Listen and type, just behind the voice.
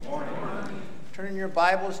in your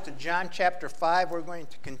Bibles to John chapter 5. We're going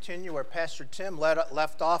to continue where Pastor Tim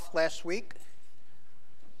left off last week.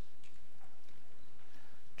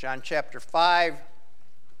 John chapter 5.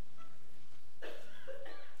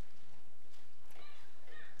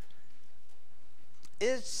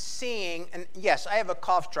 Is seeing, and yes, I have a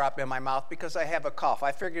cough drop in my mouth because I have a cough.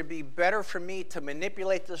 I figured it'd be better for me to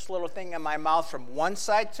manipulate this little thing in my mouth from one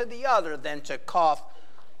side to the other than to cough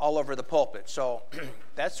all over the pulpit. So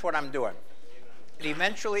that's what I'm doing. And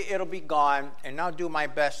eventually it'll be gone, and I'll do my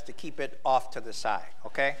best to keep it off to the side,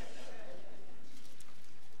 okay?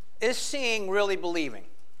 Is seeing really believing?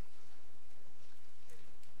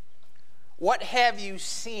 What have you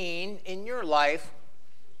seen in your life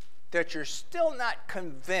that you're still not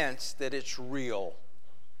convinced that it's real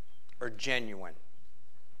or genuine?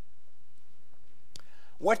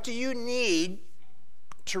 What do you need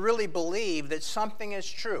to really believe that something is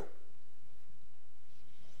true?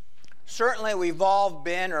 Certainly we've all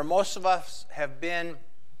been, or most of us have been,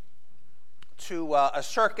 to a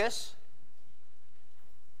circus.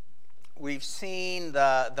 We've seen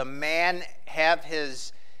the man have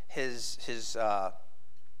his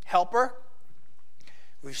helper.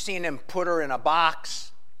 We've seen him put her in a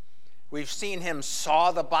box. We've seen him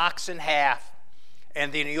saw the box in half,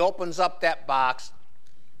 and then he opens up that box.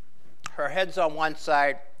 Her head's on one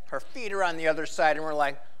side, her feet are on the other side, and we're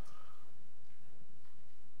like,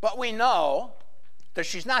 but we know that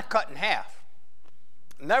she's not cut in half.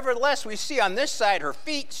 Nevertheless, we see on this side her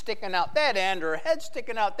feet sticking out that end, her head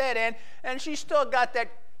sticking out that end, and she's still got that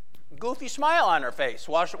goofy smile on her face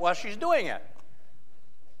while she's doing it.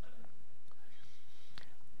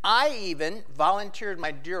 I even volunteered my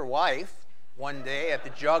dear wife one day at the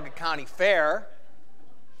Geauga County Fair.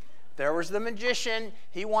 There was the magician.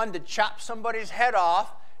 He wanted to chop somebody's head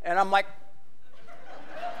off, and I'm like,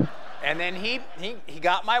 and then he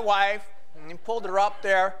got my wife, and he pulled her up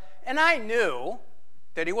there, and I knew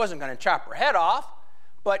that he wasn't going to chop her head off,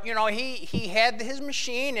 but, you know, he had his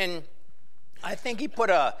machine, and I think he put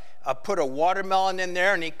a watermelon in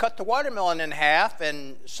there, and he cut the watermelon in half,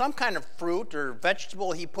 and some kind of fruit or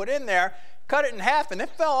vegetable he put in there, cut it in half, and it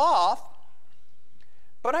fell off.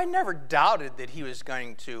 But I never doubted that he was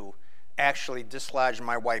going to actually dislodge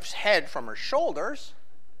my wife's head from her shoulders.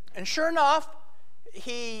 And sure enough,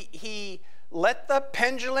 he let the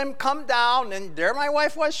pendulum come down, and there my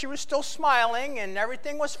wife was. She was still smiling, and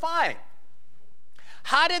everything was fine.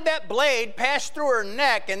 How did that blade pass through her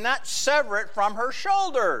neck and not sever it from her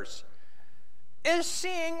shoulders? Is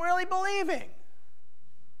seeing really believing?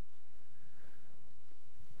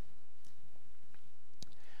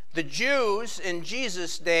 The Jews in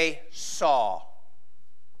Jesus' day saw.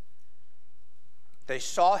 They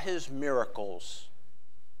saw his miracles,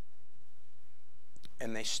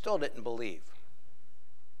 and they still didn't believe.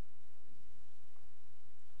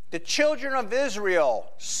 The children of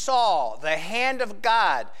Israel saw the hand of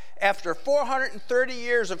God after 430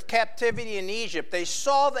 years of captivity in Egypt. They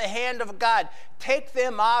saw the hand of God take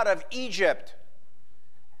them out of Egypt.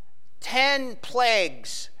 10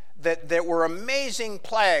 plagues that were amazing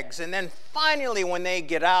plagues. And then finally when they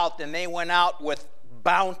get out, then they went out with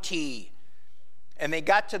bounty. And they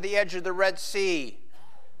got to the edge of the Red Sea.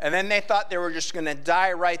 And then they thought they were just going to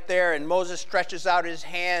die right there. And Moses stretches out his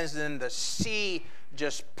hands, and the sea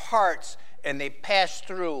just parts, and they pass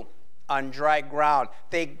through on dry ground.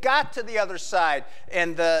 They got to the other side,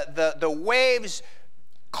 and the waves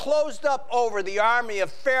closed up over the army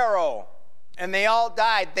of Pharaoh, and they all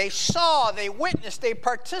died. They saw, they witnessed, they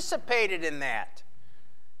participated in that.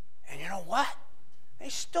 And you know what? They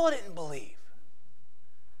still didn't believe.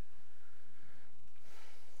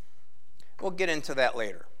 We'll get into that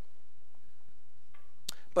later.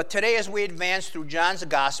 But today, as we advance through John's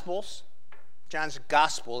gospel,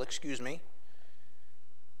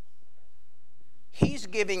 he's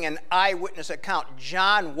giving an eyewitness account.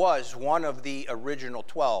 John was one of the original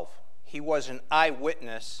 12. He was an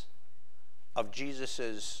eyewitness of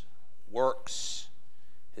Jesus' works,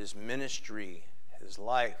 his ministry, his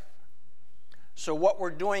life. So what we're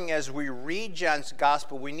doing as we read John's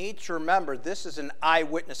gospel, we need to remember this is an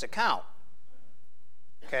eyewitness account.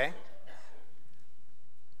 Okay?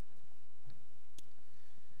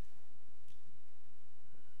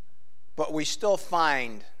 But we still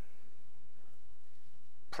find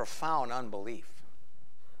profound unbelief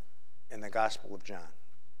in the Gospel of John.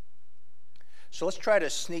 So let's try to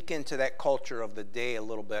sneak into that culture of the day a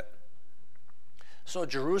little bit. So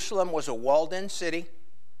Jerusalem was a walled-in city,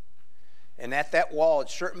 and at that wall, at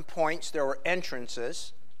certain points, there were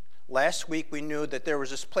entrances. Last week we knew that there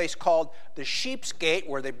was this place called the Sheep's Gate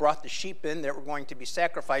where they brought the sheep in that were going to be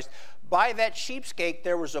sacrificed. By that Sheep's Gate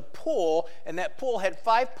there was a pool, and that pool had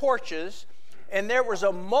 5 porches, and there was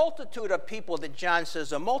a multitude of people, that John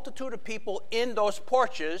says, a multitude of people in those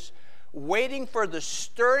porches waiting for the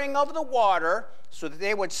stirring of the water so that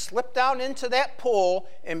they would slip down into that pool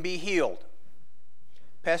and be healed.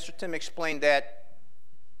 Pastor Tim explained that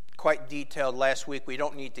quite detailed last week. We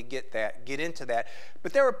don't need to get into that.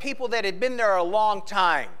 But there were people that had been there a long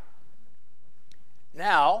time.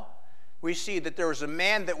 Now, we see that there was a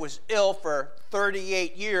man that was ill for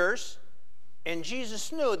 38 years, and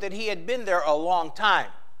Jesus knew that he had been there a long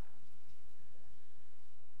time.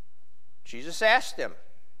 Jesus asked him,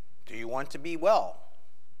 "Do you want to be well?"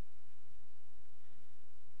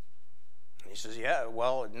 He says, "Yeah,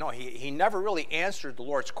 well, no." He never really answered the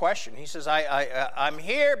Lord's question. He says, I'm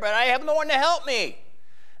here, but I have no one to help me.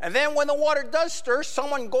 And then when the water does stir,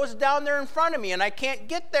 someone goes down there in front of me, and I can't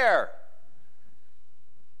get there.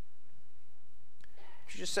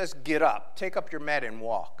 Jesus says, "Get up, take up your mat and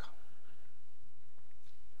walk."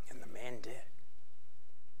 And the man did.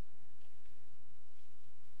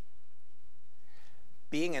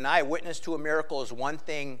 Being an eyewitness to a miracle is one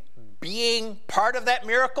thing. Being part of that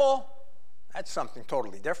miracle, that's something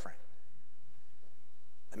totally different.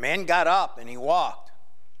 The man got up and he walked.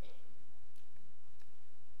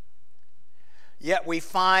 Yet we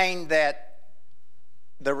find that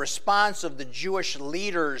the response of the Jewish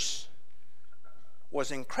leaders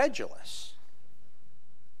was incredulous.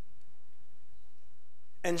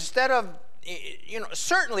 Instead of,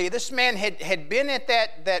 certainly this man had been at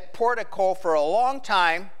that portico for a long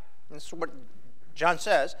time. That's what John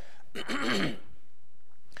says.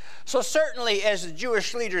 So certainly as the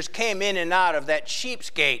Jewish leaders came in and out of that Sheep's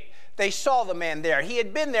Gate, they saw the man there. He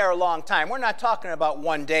had been there a long time. We're not talking about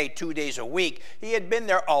 1 day, 2 days a week. He had been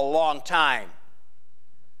there a long time.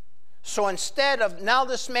 So instead of, now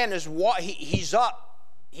this man is, he's up,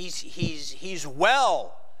 he's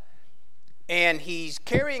well, and he's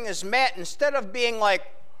carrying his mat. Instead of being like,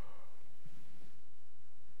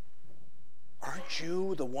 "Aren't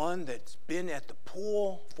you the one that's been at the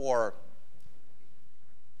pool for,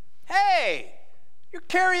 hey, you're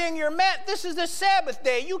carrying your mat. This is the Sabbath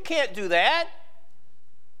day. You can't do that."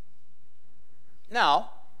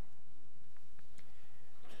 Now,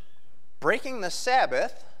 breaking the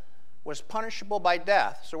Sabbath was punishable by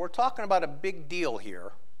death. So we're talking about a big deal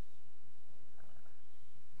here.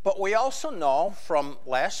 But we also know from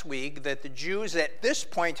last week that the Jews at this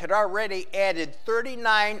point had already added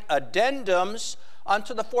 39 addendums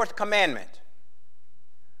unto the 4th commandment.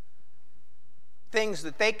 Things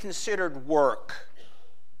that they considered work,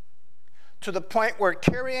 to the point where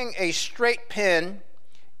carrying a straight pin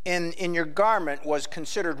in your garment was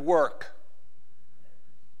considered work.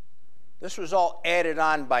 This was all added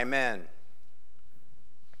on by men.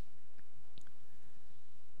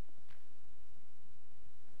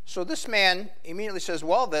 So this man immediately says,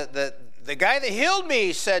 "Well, the guy that healed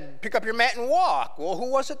me said, 'Pick up your mat and walk.'" Well,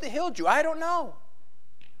 who was it that healed you? "I don't know."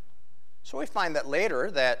 So we find that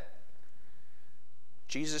later that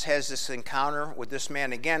Jesus has this encounter with this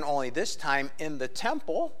man again, only this time in the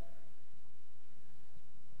temple.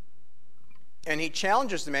 And he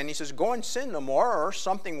challenges the man. He says, "Go and sin no more, or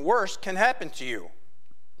something worse can happen to you."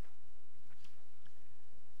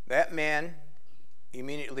 That man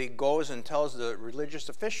immediately goes and tells the religious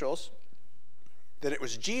officials that it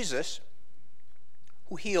was Jesus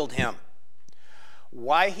who healed him.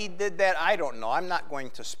 Why he did that, I don't know. I'm not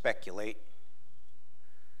going to speculate.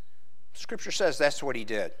 Scripture says that's what he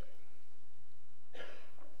did.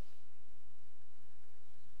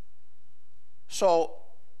 So,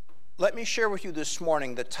 let me share with you this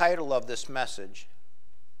morning the title of this message.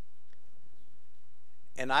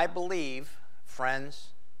 And I believe,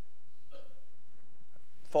 friends,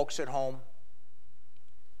 folks at home,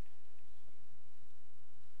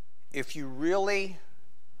 if you really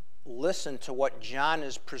listen to what John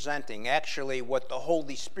is presenting, actually what the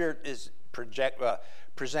Holy Spirit is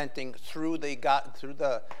presenting through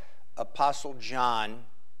the Apostle John,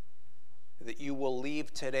 that you will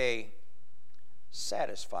leave today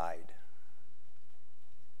satisfied.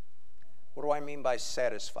 What do I mean by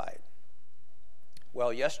satisfied?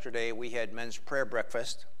 Well, yesterday we had men's prayer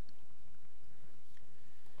breakfast,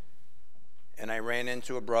 and I ran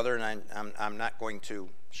into a brother, and I'm not going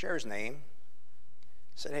to share his name.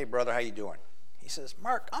 I said, "Hey, brother, how you doing?" He says,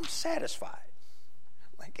 "Mark, I'm satisfied."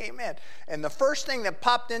 I'm like, amen. And the first thing that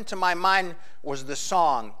popped into my mind was the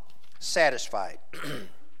song, Satisfied.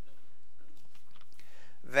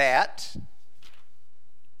 That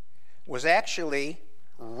was actually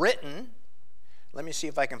written Let me see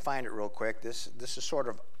if I can find it real quick. This is sort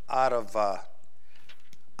of out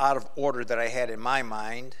of order that I had in my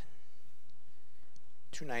mind.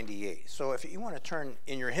 298. So if you want to turn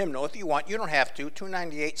in your hymnal, if you want, you don't have to.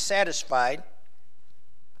 298, Satisfied.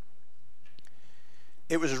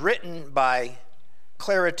 It was written by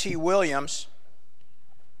Clara T. Williams.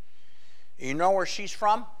 You know where she's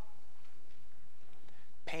from?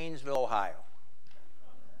 Painesville, Ohio.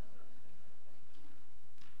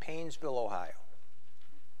 Painesville, Ohio.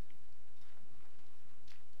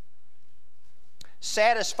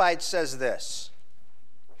 Satisfied says this.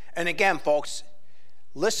 And again, folks,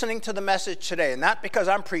 listening to the message today, and not because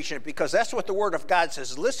I'm preaching it, because that's what the Word of God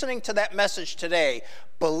says, listening to that message today,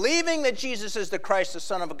 believing that Jesus is the Christ, the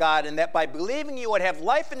Son of God, and that by believing you would have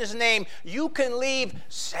life in His name, you can leave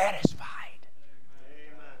satisfied.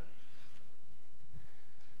 Amen.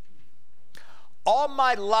 All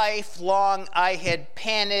my life long I had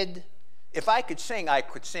panted. If I could sing, I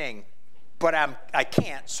could sing, but I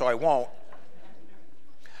can't, so I won't.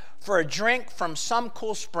 For a drink from some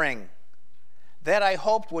cool spring that I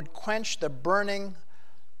hoped would quench the burning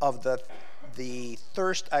of the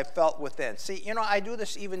thirst I felt within. See, I do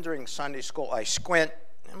this even during Sunday school. I squint,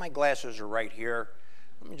 and my glasses are right here.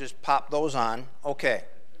 Let me just pop those on. Okay.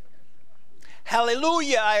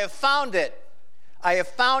 Hallelujah, I have found it. I have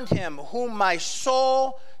found Him whom my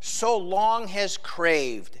soul so long has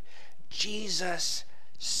craved. Jesus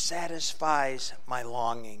satisfies my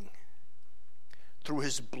longing. Through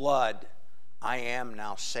His blood, I am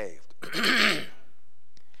now saved.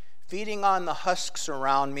 Feeding on the husks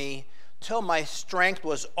around me till my strength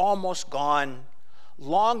was almost gone,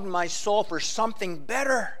 longed my soul for something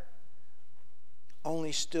better,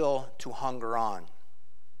 only still to hunger on.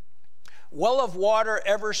 Well of water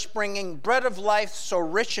ever springing, bread of life so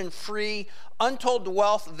rich and free, untold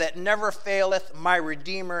wealth that never faileth, my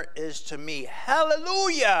Redeemer is to me.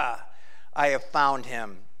 Hallelujah! I have found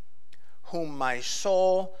Him, whom my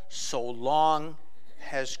soul so long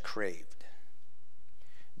has craved.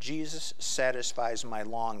 Jesus satisfies my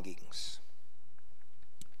longings.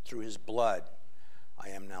 Through His blood, I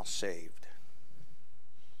am now saved.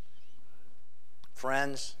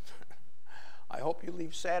 Friends, I hope you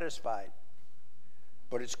leave satisfied.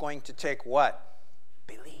 But it's going to take what?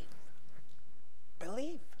 Believe.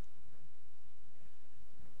 Believe.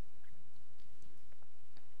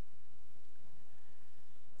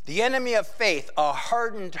 The enemy of faith, a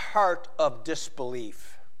hardened heart of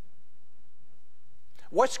disbelief.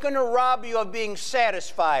 What's going to rob you of being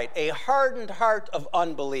satisfied? A hardened heart of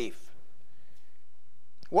unbelief.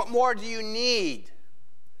 What more do you need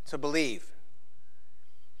to believe?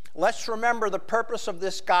 Let's remember the purpose of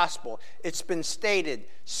this gospel. It's been stated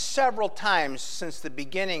several times since the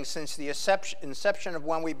beginning, since the inception of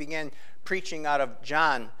when we began preaching out of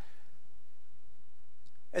John.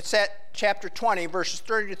 It's at chapter 20, verses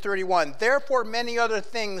 30 to 31. Therefore, many other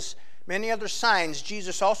signs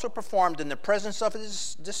Jesus also performed in the presence of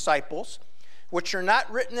His disciples, which are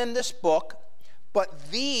not written in this book,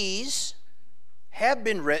 but these have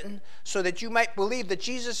been written so that you might believe that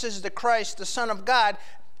Jesus is the Christ, the Son of God,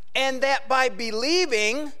 and that by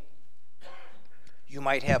believing you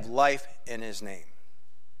might have life in His name.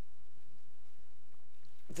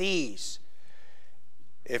 These,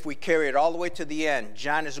 if we carry it all the way to the end,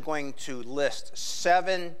 John is going to list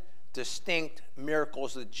 7 distinct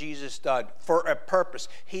miracles that Jesus did for a purpose.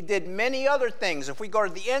 He did many other things. If we go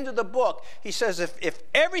to the end of the book, he says if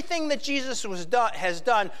everything that Jesus has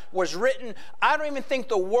done was written, I don't even think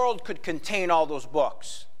the world could contain all those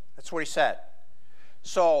books. That's what he said.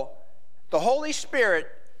 So the Holy Spirit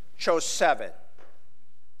chose 7.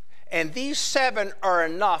 And these 7 are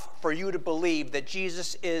enough for you to believe that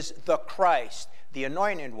Jesus is the Christ, the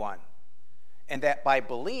Anointed One, and that by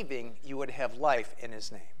believing you would have life in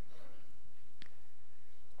His name.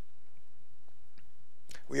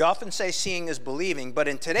 We often say seeing is believing, but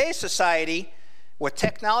in today's society, with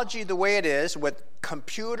technology the way it is, with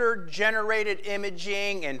computer-generated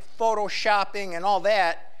imaging and photoshopping and all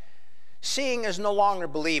that, seeing is no longer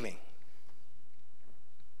believing.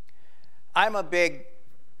 I'm a big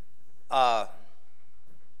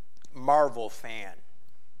Marvel fan.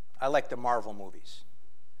 I like the Marvel movies.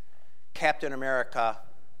 Captain America.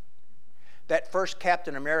 That first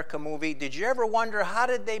Captain America movie, did you ever wonder how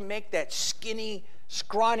did they make that skinny,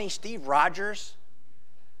 scrawny Steve Rogers?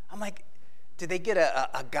 I'm like, did they get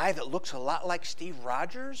a guy that looks a lot like Steve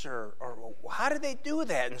Rogers? Or how did they do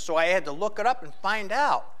that? And so I had to look it up and find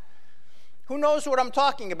out. Who knows what I'm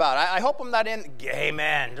talking about? I hope I'm not in.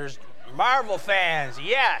 Amen. There's Marvel fans.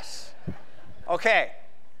 Yes. Okay.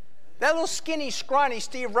 That little skinny, scrawny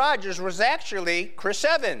Steve Rogers was actually Chris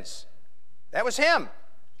Evans. That was him.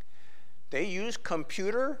 They used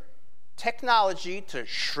computer technology to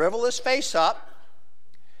shrivel his face up,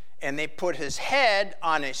 and they put his head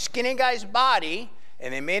on a skinny guy's body,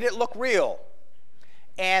 and they made it look real.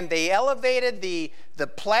 And they elevated the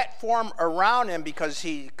platform around him because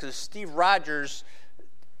Steve Rogers,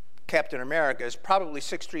 Captain America, is probably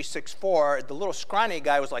 6'3", 6'4". The little scrawny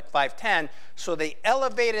guy was like 5'10". So they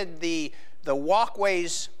elevated the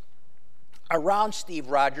walkways around Steve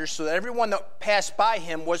Rogers so that everyone that passed by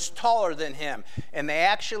him was taller than him. And they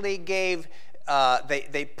actually gave,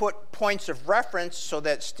 they put points of reference so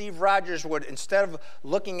that Steve Rogers would, instead of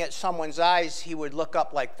looking at someone's eyes, he would look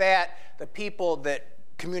up like that. The people that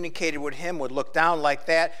communicated with him would look down like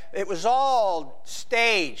that. It was all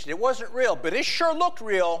staged. It wasn't real, but it sure looked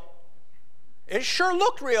real. It sure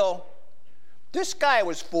looked real. This guy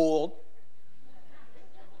was fooled.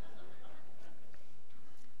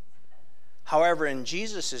 However, in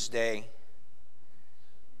Jesus' day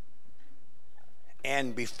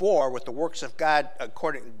and before, with the works of God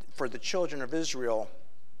for the children of Israel,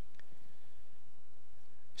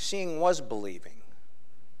 seeing was believing.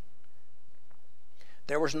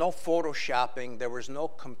 There was no photoshopping. There was no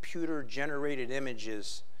computer-generated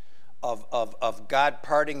images of God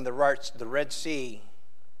parting the Red Sea.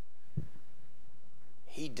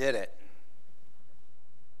 He did it.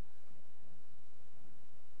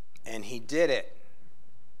 And he did it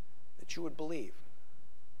that you would believe.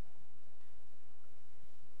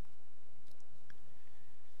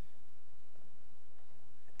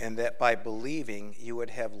 And that by believing you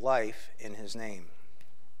would have life in his name.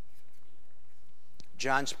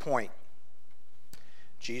 John's point: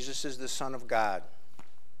 Jesus is the Son of God.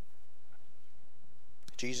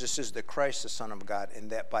 Jesus is the Christ, the Son of God,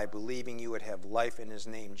 and that by believing you would have life in his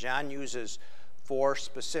name. John uses 4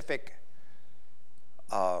 specific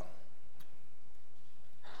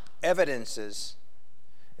evidences.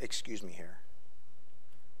 Excuse me here.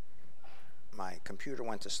 My computer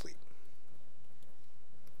went to sleep.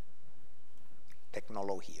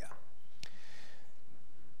 Tecnología.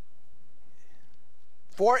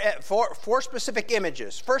 4 specific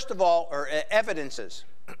images. First of all, or evidences.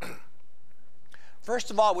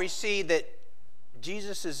 First of all, we see that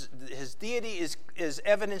his deity is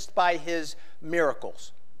evidenced by his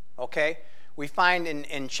miracles. Okay? We find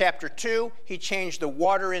in chapter 2, he changed the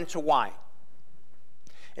water into wine.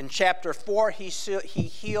 In chapter 4, he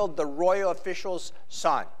healed the royal official's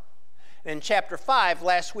son. In chapter 5,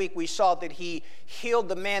 last week, we saw that he healed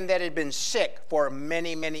the man that had been sick for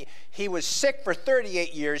many. He was sick for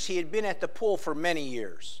 38 years. He had been at the pool for many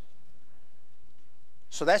years.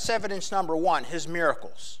 So that's evidence number 1, his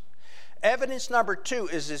miracles. Evidence number 2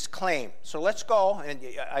 is his claim. So let's go, and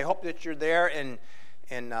I hope that you're there in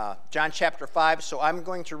John chapter 5. So I'm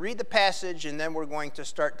going to read the passage, and then we're going to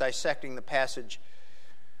start dissecting the passage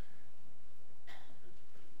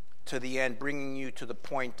to the end, bringing you to the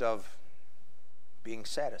point of being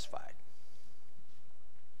satisfied.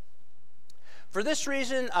 For this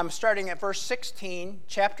reason, I'm starting at verse 16,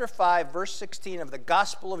 chapter 5, verse 16 of the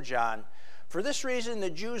Gospel of John. For this reason,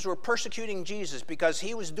 the Jews were persecuting Jesus because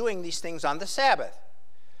he was doing these things on the Sabbath.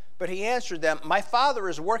 But he answered them, "My Father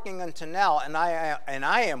is working until now, and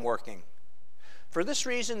I am working." For this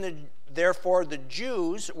reason, therefore, the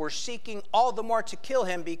Jews were seeking all the more to kill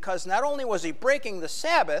him, because not only was he breaking the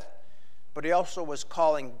Sabbath, but he also was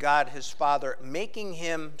calling God his Father, making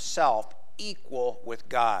himself equal with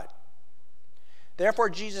God. Therefore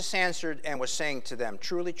Jesus answered and was saying to them,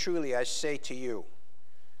 "Truly, truly, I say to you,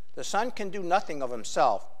 the Son can do nothing of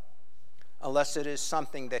himself, unless it is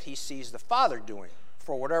something that he sees the Father doing.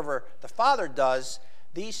 For whatever the Father does,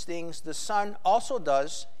 these things the Son also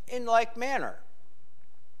does in like manner.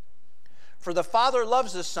 For the Father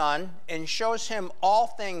loves the Son and shows him all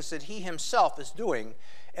things that he himself is doing,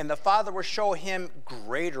 and the Father will show him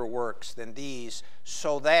greater works than these,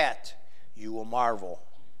 so that you will marvel.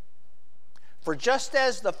 For just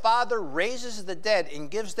as the Father raises the dead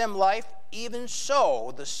and gives them life, even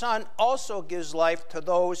so the Son also gives life to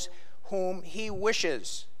those whom he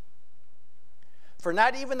wishes. For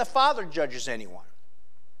not even the Father judges anyone,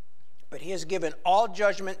 but he has given all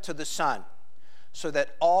judgment to the Son, so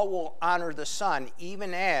that all will honor the Son,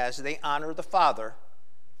 even as they honor the Father.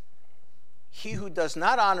 He who does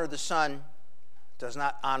not honor the Son does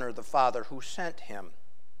not honor the Father who sent him.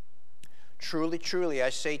 Truly, truly,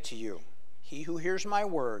 I say to you, he who hears my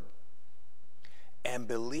word and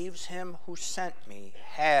believes him who sent me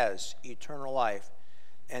has eternal life,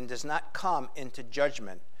 and does not come into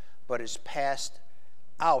judgment, but is passed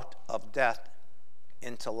out of death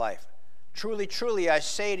into life. Truly, truly, I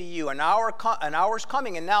say to you, an hour is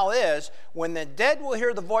coming, and now is, when the dead will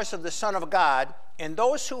hear the voice of the Son of God, and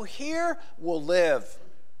those who hear will live.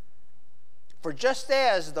 For just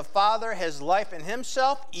as the Father has life in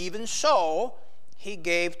himself, even so he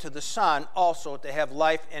gave to the Son also to have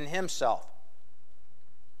life in himself.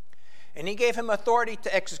 And he gave him authority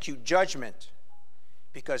to execute judgment,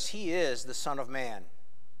 because he is the Son of Man.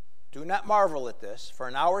 Do not marvel at this, for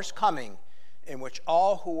an hour is coming in which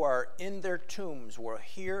all who are in their tombs will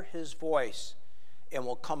hear his voice and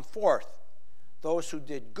will come forth, those who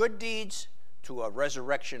did good deeds to a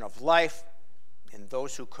resurrection of life, and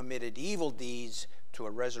those who committed evil deeds to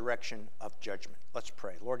a resurrection of judgment. Let's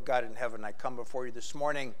pray. Lord God in heaven, I come before you this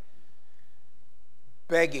morning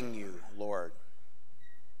begging you, Lord,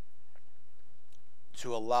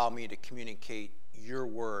 to allow me to communicate your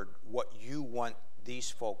word, what you want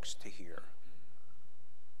these folks to hear.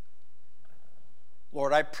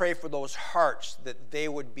 Lord, I pray for those hearts that they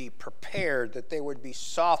would be prepared, that they would be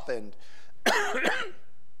softened,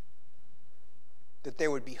 that they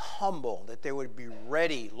would be humble, that they would be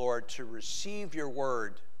ready, Lord, to receive your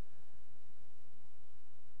word,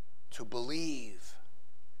 to believe,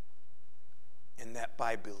 and that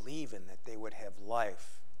by believing that they would have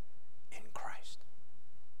life in Christ.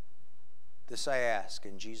 This I ask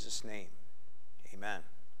in Jesus' name. Amen.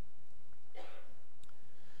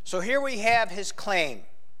 So here we have his claim.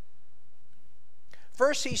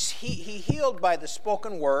 First, he healed by the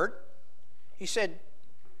spoken word. He said,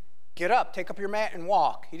 get up, take up your mat and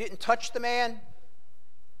walk. He didn't touch the man.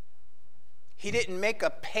 He didn't make a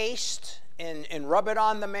paste and rub it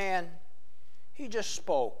on the man. He just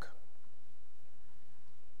spoke.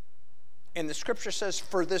 And the scripture says,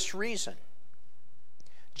 for this reason.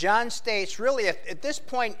 John states, really, at this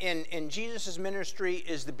point in Jesus' ministry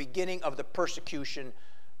is the beginning of the persecution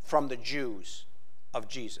from the Jews of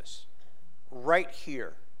Jesus. Right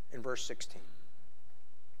here in verse 16.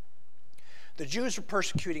 The Jews were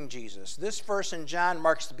persecuting Jesus. This verse in John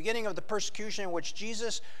marks the beginning of the persecution which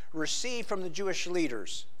Jesus received from the Jewish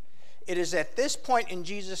leaders. It is at this point in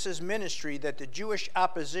Jesus' ministry that the Jewish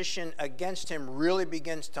opposition against him really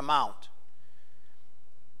begins to mount.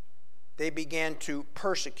 They began to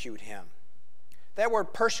persecute him. That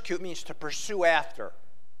word persecute means to pursue after.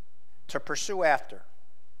 To pursue after.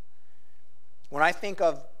 When I think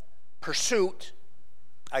of pursuit,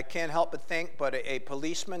 I can't help but think but a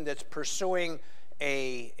policeman that's pursuing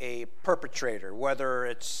a perpetrator, whether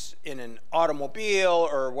it's in an automobile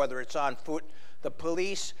or whether it's on foot. The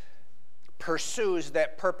police pursues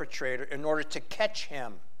that perpetrator in order to catch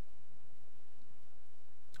him.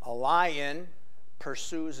 A lion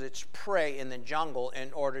pursues its prey in the jungle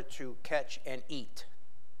in order to catch and eat.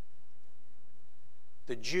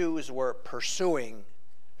 The Jews were pursuing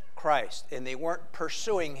Christ, and they weren't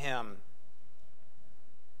pursuing him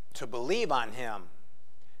to believe on him.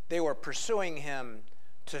 They were pursuing him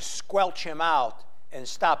to squelch him out and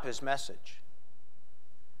stop his message.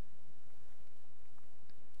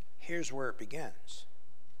 Here's where it begins.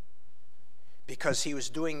 Because he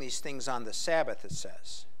was doing these things on the Sabbath, it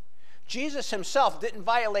says. Jesus himself didn't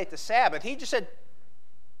violate the Sabbath. He just said,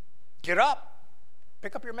 get up,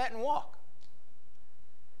 pick up your mat and walk.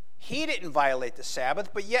 He didn't violate the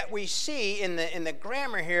Sabbath, but yet we see in the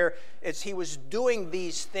grammar here, he was doing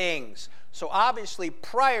these things. So obviously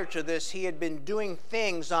prior to this, he had been doing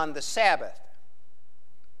things on the Sabbath.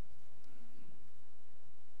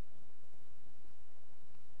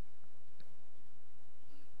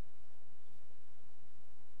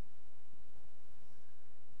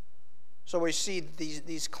 So we see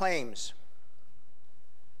these claims.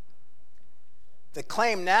 The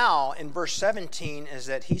claim now in verse 17 is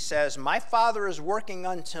that he says, my Father is working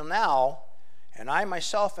until now, and I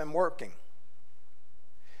myself am working.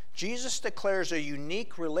 Jesus declares a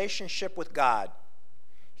unique relationship with God.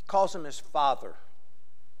 He calls him his Father.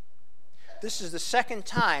 This is the second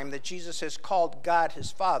time that Jesus has called God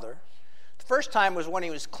his Father. The first time was when he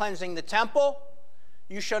was cleansing the temple.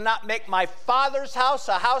 You shall not make my Father's house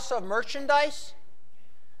a house of merchandise.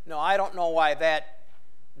 No, I don't know why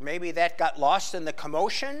maybe that got lost in the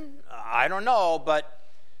commotion. I don't know, but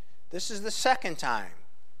this is the second time.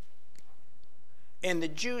 And the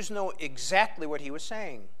Jews know exactly what he was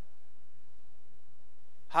saying.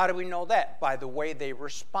 How do we know that? By the way they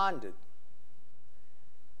responded.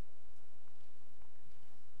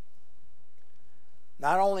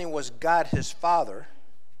 Not only was God his Father,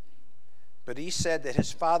 but he said that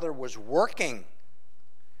his Father was working.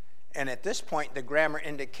 And at this point, the grammar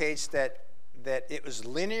indicates that it was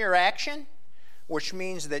linear action, which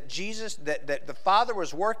means that that the Father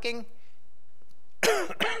was working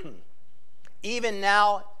even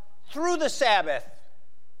now through the Sabbath.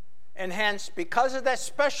 And hence, because of that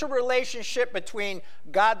special relationship between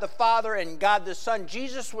God the Father and God the Son,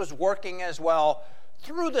 Jesus was working as well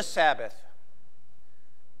through the Sabbath.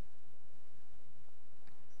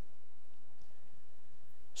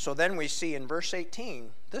 So then we see in verse 18,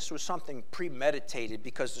 this was something premeditated,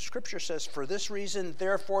 because the scripture says, for this reason,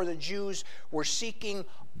 therefore, the Jews were seeking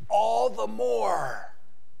all the more.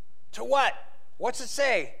 To what? What's it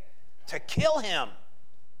say? To kill him.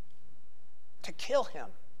 To kill him.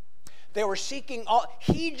 They were seeking all.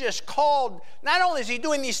 He just called, not only is he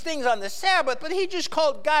doing these things on the Sabbath, but he just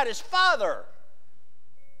called God his Father.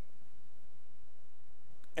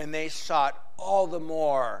 And they sought all the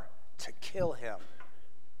more to kill him.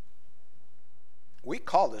 We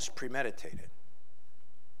call this premeditated.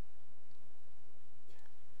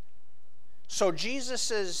 So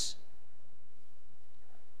Jesus'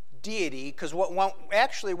 deity, because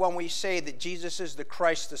when we say that Jesus is the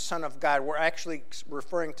Christ, the Son of God, we're actually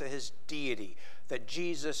referring to his deity, that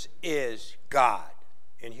Jesus is God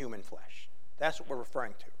in human flesh. That's what we're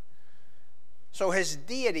referring to. So his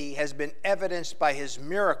deity has been evidenced by his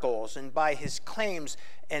miracles and by his claims,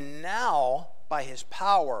 and now by his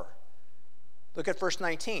power. Look at verse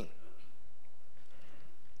 19.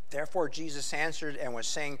 Therefore Jesus answered and was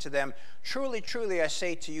saying to them, truly, truly, I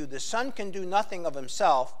say to you, the Son can do nothing of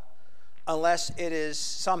himself unless it is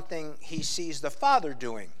something he sees the Father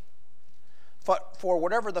doing. For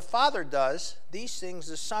whatever the Father does, these things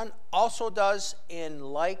the Son also does in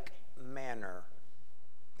like manner.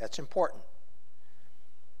 That's important.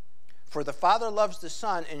 For the Father loves the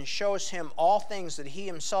Son and shows him all things that he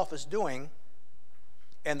himself is doing,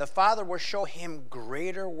 and the Father will show him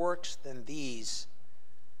greater works than these,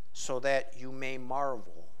 so that you may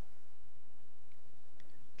marvel.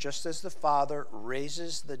 Just as the Father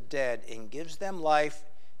raises the dead and gives them life,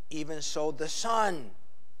 even so the Son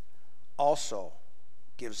also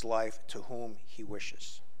gives life to whom he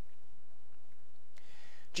wishes.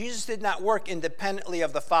 Jesus did not work independently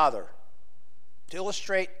of the Father. To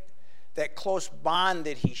illustrate that close bond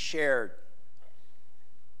that he shared,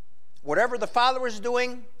 whatever the Father was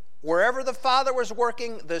doing, wherever the Father was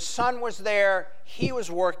working, the Son was there, he was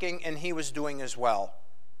working, and he was doing as well.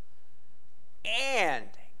 And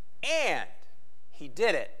he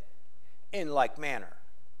did it in like manner.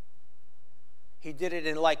 He did it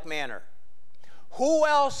in like manner. Who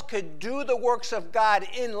else could do the works of God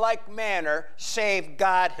in like manner save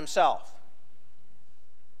God himself?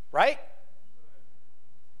 Right?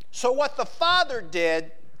 So what the Father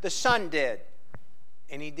did, the Son did.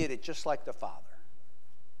 And he did it just like the Father.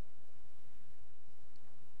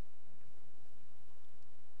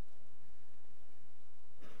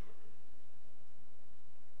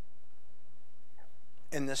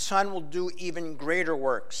 And the Son will do even greater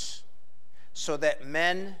works, so that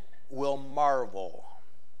men will marvel.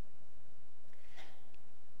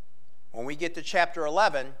 When we get to chapter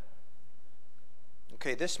 11,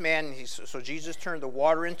 okay, this man, so Jesus turned the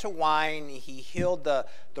water into wine. He healed the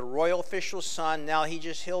royal official's son. Now he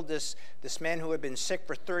just healed this man who had been sick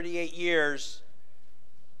for 38 years.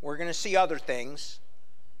 We're going to see other things.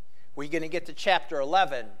 We're going to get to chapter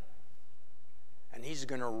 11, and he's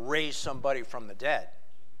going to raise somebody from the dead.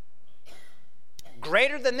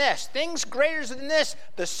 Greater than this, things greater than this,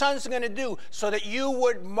 the Son's going to do, so that you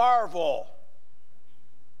would marvel.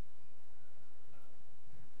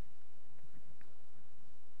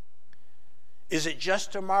 Is it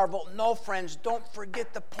just to marvel? No, friends, don't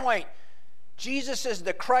forget the point. Jesus is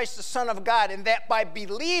the Christ, the Son of God, and that by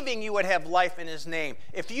believing you would have life in his name.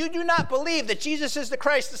 If you do not believe that Jesus is the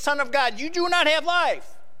Christ, the Son of God, you do not have life.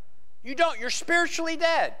 You don't. You're spiritually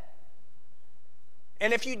dead.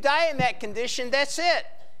 And if you die in that condition, that's it.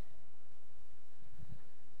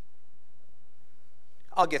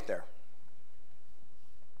 I'll get there.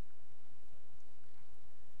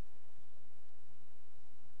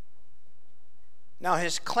 Now,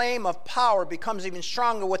 his claim of power becomes even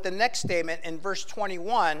stronger with the next statement in verse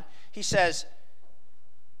 21. He says,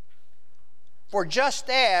 for just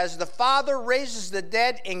as the Father raises the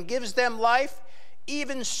dead and gives them life,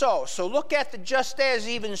 even so. So look at the just as,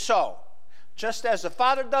 even so. Just as the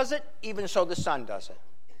Father does it, even so the Son does it.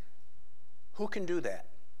 Who can do that?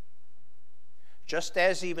 Just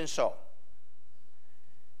as, even so.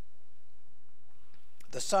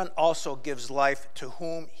 The Son also gives life to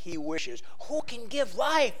whom he wishes. Who can give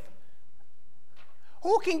life?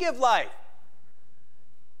 Who can give life?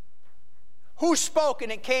 Who spoke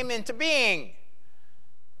and it came into being?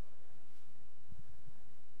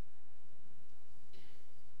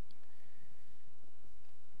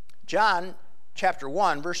 John chapter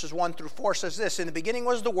 1, verses 1 through 4 says this: In the beginning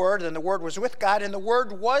was the Word, and the Word was with God, and the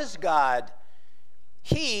Word was God.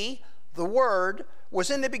 He, the Word, was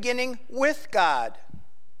in the beginning with God.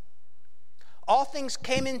 All things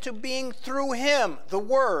came into being through him, the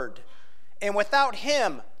Word, and without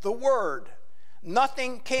him, the Word,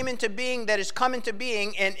 nothing came into being that has come into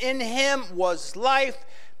being, and in him was life,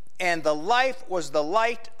 and the life was the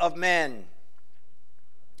light of men.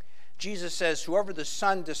 Jesus says, whoever the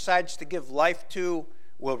Son decides to give life to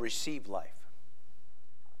will receive life.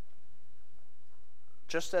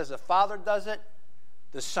 Just as the Father does it,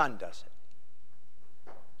 the Son does it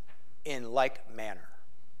in like manner.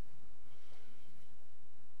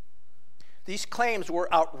 These claims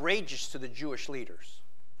were outrageous to the Jewish leaders.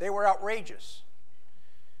 They were outrageous.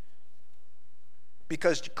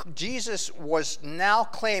 Because Jesus was now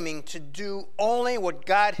claiming to do only what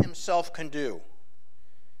God himself can do.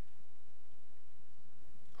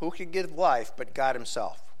 Who could give life but God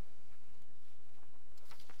himself?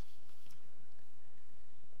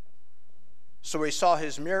 So we saw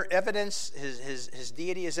his evidence, his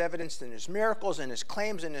deity is evidenced in his miracles, in his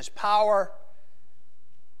claims, in his power.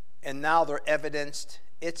 And now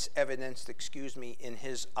it's evidenced in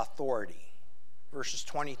his authority. Verses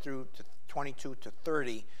 22 to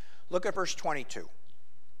 30. Look at verse 22.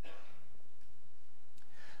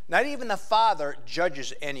 Not even the Father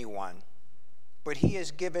judges anyone, but he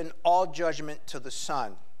has given all judgment to the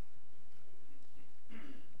Son.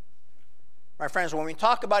 My friends, when we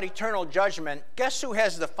talk about eternal judgment, guess who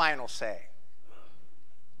has the final say?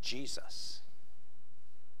 Jesus.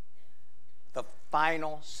 The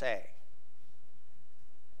final say.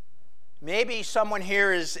 Maybe someone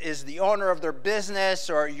here is the owner of their business,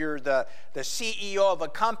 or you're the CEO of a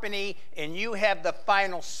company, and you have the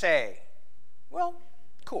final say. Well,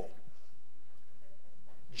 cool.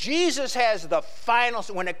 Jesus has the final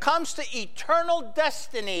say. When it comes to eternal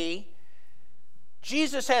destiny,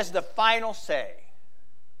 Jesus has the final say.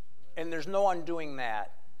 And there's no undoing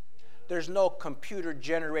that. There's no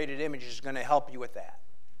computer-generated images going to help you with that.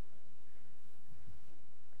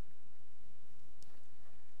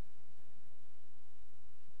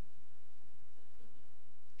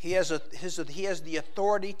 He has the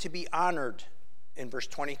authority to be honored in verse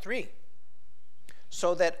 23.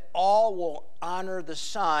 So that all will honor the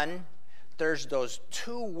Son. There's those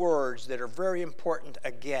two words that are very important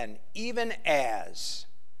again. Even as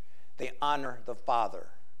they honor the Father.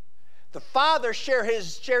 The Father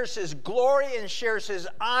shares his glory and shares his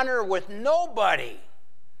honor with nobody.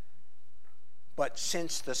 But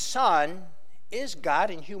since the Son is God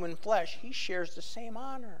in human flesh, he shares the same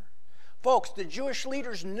honor. Folks, the Jewish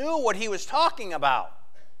leaders knew what he was talking about.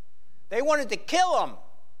 They wanted to kill him.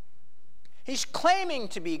 He's claiming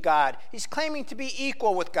to be God. He's claiming to be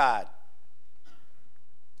equal with God.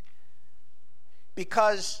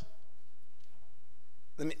 Because,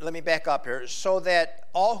 let me back up here. So that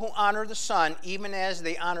all who honor the Son, even as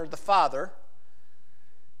they honor the Father,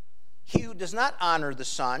 he who does not honor the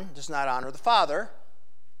Son does not honor the Father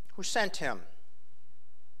who sent him.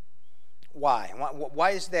 Why?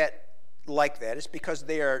 Why is that like that? It's because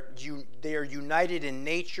they are united in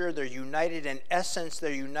nature, they're united in essence,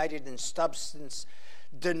 they're united in substance.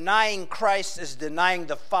 Denying Christ is denying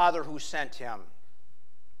the Father who sent him.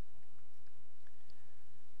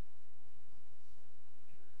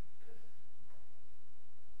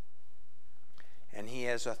 And he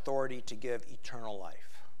has authority to give eternal life.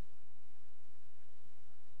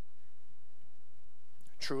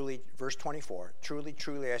 Truly, verse 24, truly,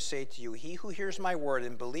 truly, I say to you, he who hears my word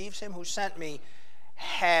and believes him who sent me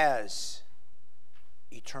has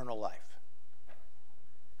eternal life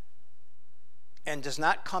and does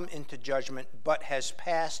not come into judgment, but has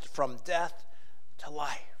passed from death to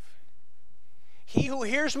life. He who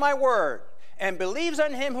hears my word and believes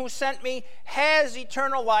on him who sent me has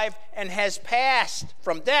eternal life and has passed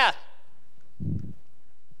from death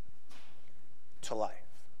to life.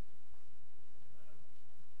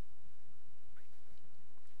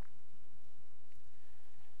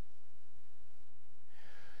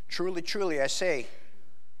 Truly, truly, I say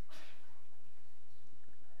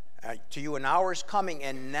to you, an hour is coming,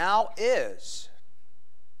 and now is,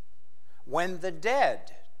 when the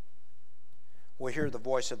dead will hear the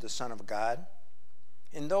voice of the Son of God,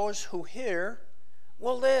 and those who hear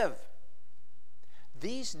will live.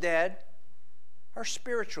 These dead are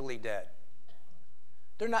spiritually dead.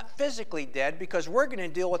 They're not physically dead, because we're going to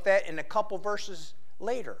deal with that in a couple verses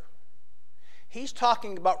later. He's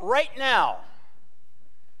talking about right now.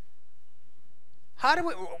 How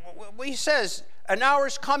do he says, an hour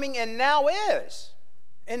is coming and now is.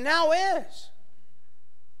 And now is.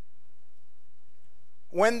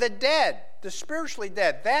 When the dead The spiritually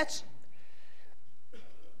dead. That's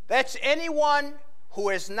anyone who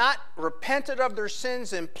has not repented of their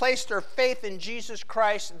sins and placed their faith in Jesus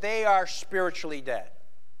Christ. They are spiritually dead.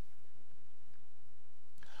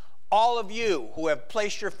 All of you who have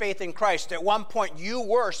placed your faith in Christ, at one point you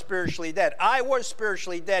were spiritually dead. I was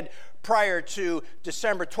spiritually dead prior to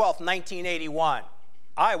December 12th, 1981.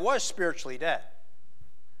 I was spiritually dead.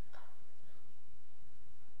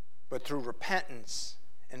 But through repentance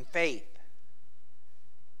and faith,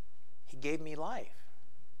 He gave me life.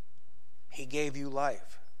 He gave you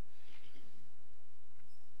life.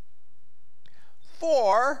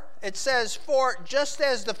 For, it says, for just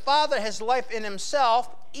as the Father has life in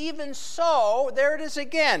Himself, even so, there it is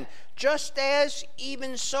again, just as,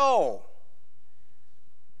 even so.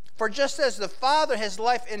 For just as the Father has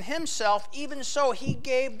life in Himself, even so He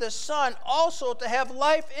gave the Son also to have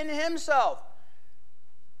life in Himself.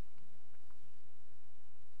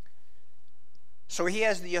 So He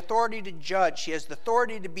has the authority to judge. He has the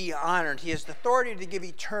authority to be honored. He has the authority to give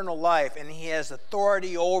eternal life. And He has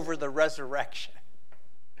authority over the resurrection.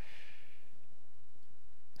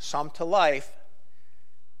 Some to life,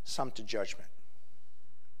 some to judgment.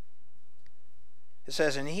 It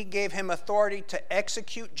says, and He gave Him authority to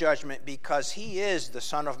execute judgment because He is the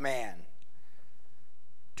Son of Man.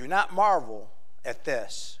 Do not marvel at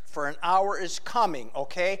this, for an hour is coming,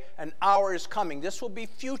 okay? An hour is coming. This will be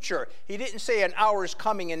future. He didn't say an hour is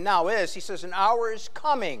coming and now is. He says an hour is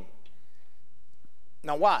coming.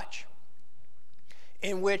 Now watch.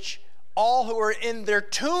 In which all who are in their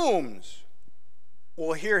tombs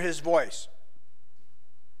will hear His voice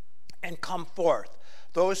and come forth.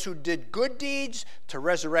 Those who did good deeds to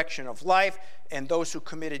resurrection of life, and those who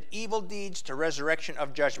committed evil deeds to resurrection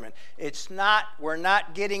of judgment. We're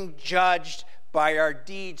not getting judged by our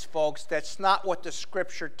deeds, folks. That's not what the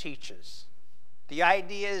Scripture teaches. The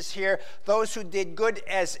idea is here, those who did good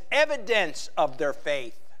as evidence of their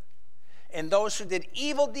faith, and those who did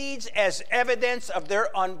evil deeds as evidence of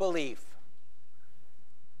their unbelief.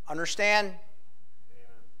 Understand?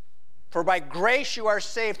 For by grace you are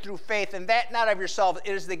saved through faith, and that not of yourself.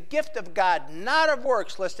 It is the gift of God, not of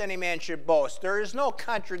works, lest any man should boast. There is no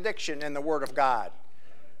contradiction in the Word of God.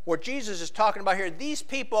 What Jesus is talking about here, these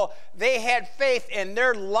people, they had faith, and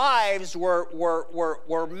their lives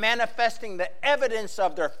were manifesting the evidence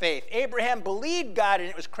of their faith. Abraham believed God, and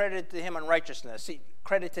it was credited to him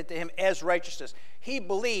credited to him as righteousness. He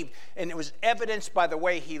believed, and it was evidenced by the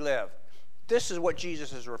way he lived. This is what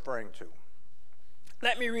Jesus is referring to.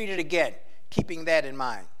 Let me read it again, keeping that in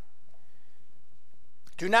mind.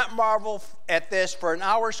 Do not marvel at this, for an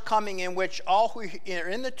hour is coming in which all who are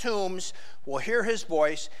in the tombs will hear His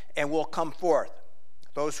voice and will come forth.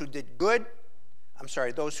 Those who did good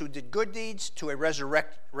deeds to a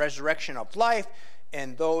resurrection of life,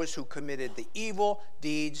 and those who committed the evil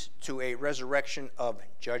deeds to a resurrection of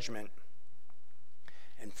judgment.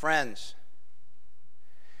 And friends,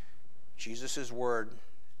 Jesus' word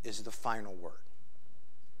is the final word.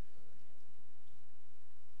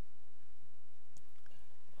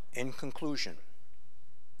 In conclusion,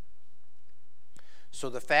 so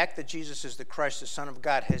the fact that Jesus is the Christ, the Son of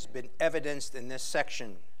God, has been evidenced in this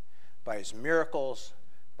section by His miracles,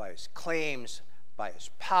 by His claims, by His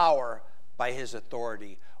power, by His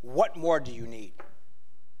authority. What more do you need?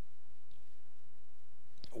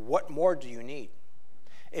 What more do you need?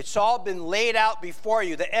 It's all been laid out before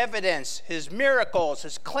you. The evidence, His miracles,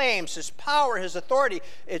 His claims, His power, His authority,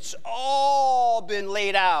 it's all been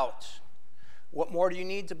laid out. What more do you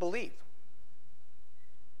need to believe?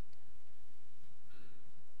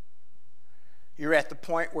 You're at the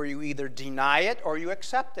point where you either deny it or you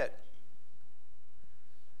accept it.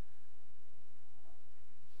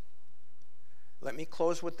 Let me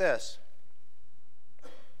close with this.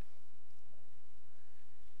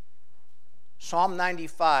 Psalm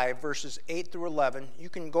 95, verses 8 through 11. You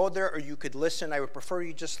can go there or you could listen. I would prefer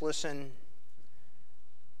you just listen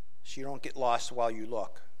so you don't get lost while you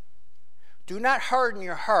look. Do not harden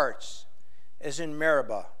your hearts as in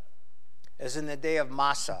Meribah, as in the day of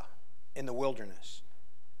Massah in the wilderness,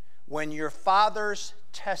 when your fathers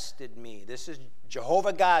tested me. This is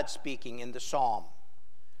Jehovah God speaking in the psalm.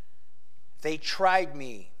 They tried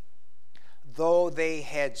me, though they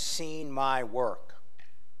had seen my work.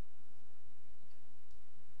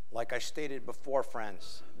 Like I stated before,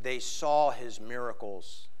 friends, they saw His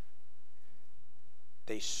miracles.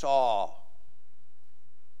 They saw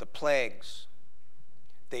the plagues.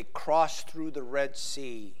 They crossed through the Red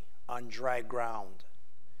Sea on dry ground.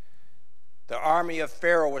 The army of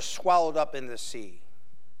Pharaoh was swallowed up in the sea.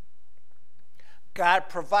 God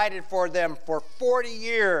provided for them for 40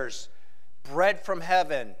 years bread from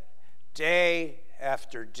heaven, day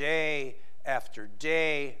after day after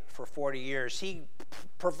day for 40 years. He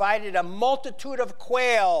provided a multitude of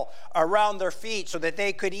quail around their feet so that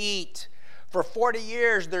they could eat. For 40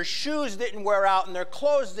 years, their shoes didn't wear out and their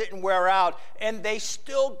clothes didn't wear out, and they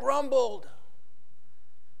still grumbled.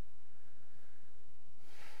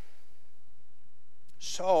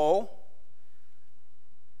 So,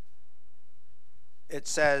 it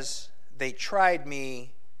says, they tried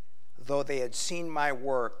me, though they had seen my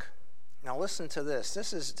work. Now listen to this.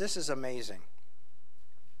 This is amazing.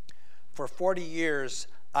 For 40 years,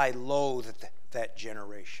 I loathed that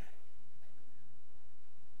generation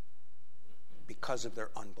because of their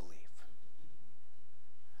unbelief.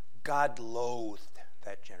 God loathed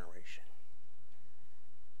that generation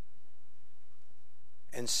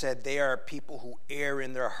and said, they are people who err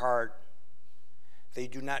in their heart. They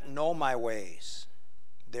do not know my ways.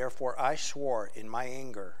 Therefore I swore in my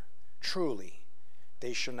anger, truly,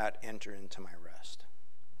 they shall not enter into my rest.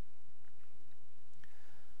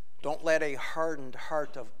 Don't let a hardened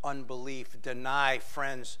heart of unbelief deny,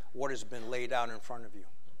 friends, what has been laid out in front of you.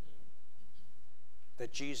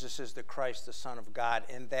 That Jesus is the Christ, the Son of God,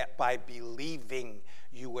 and that by believing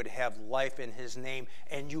you would have life in his name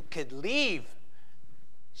and you could leave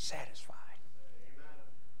satisfied. Amen.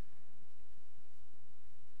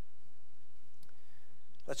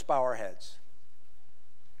 Let's bow our heads.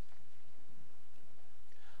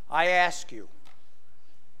 I ask you,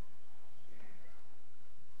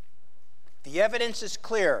 the evidence is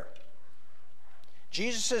clear.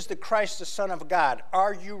 Jesus is the Christ, the Son of God.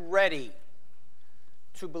 Are you ready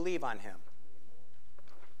to believe on him?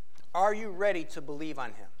 Are you ready to believe on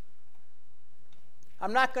him?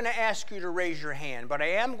 I'm not going to ask you to raise your hand, but I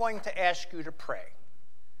am going to ask you to pray.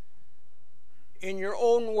 In your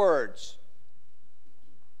own words,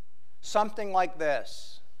 something like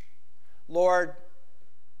this: Lord,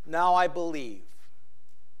 now I believe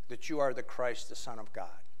that you are the Christ, the Son of God.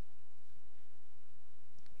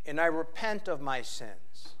 And I repent of my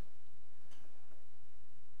sins.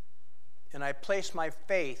 And I place my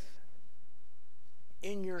faith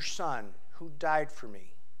in your Son who died for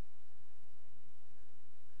me,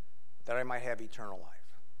 that I might have eternal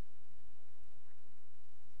life.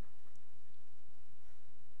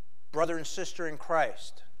 Brother and sister in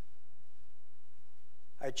Christ,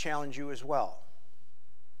 I challenge you as well.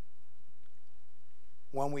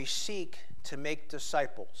 When we seek to make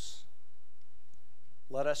disciples,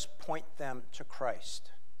 let us point them to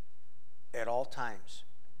Christ at all times.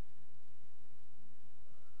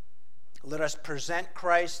 Let us present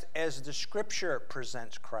Christ as the Scripture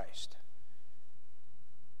presents Christ.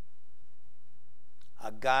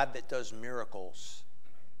 A God that does miracles.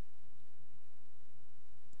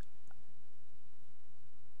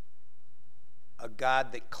 A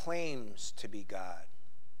God that claims to be God.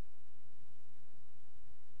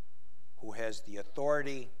 Who has the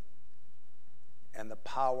authority and the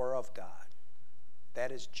power of God.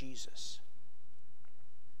 That is Jesus.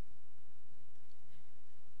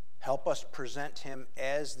 Help us present him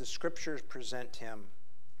as the Scriptures present him,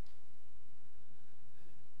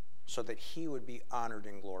 so that he would be honored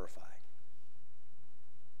and glorified.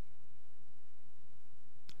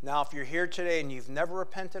 Now, if you're here today and you've never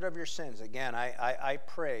repented of your sins, again, I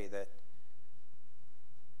pray that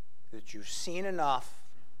you've seen enough,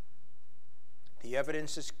 the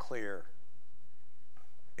evidence is clear,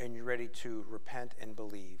 and you're ready to repent and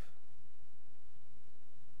believe.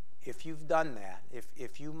 If you've done that,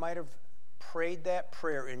 if you might have prayed that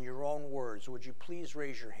prayer in your own words, would you please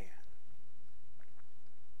raise your hand?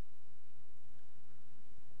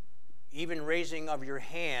 Even raising of your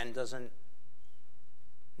hand doesn't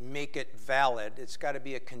make it valid. It's got to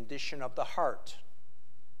be a condition of the heart.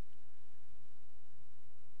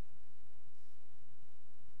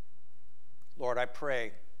 Lord, I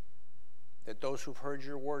pray that those who've heard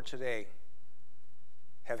your word today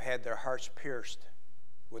have had their hearts pierced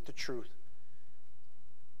with the truth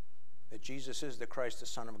that Jesus is the Christ, the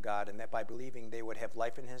Son of God, and that by believing they would have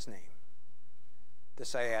life in his name.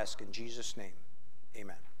 This I ask in Jesus' name.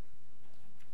 Amen.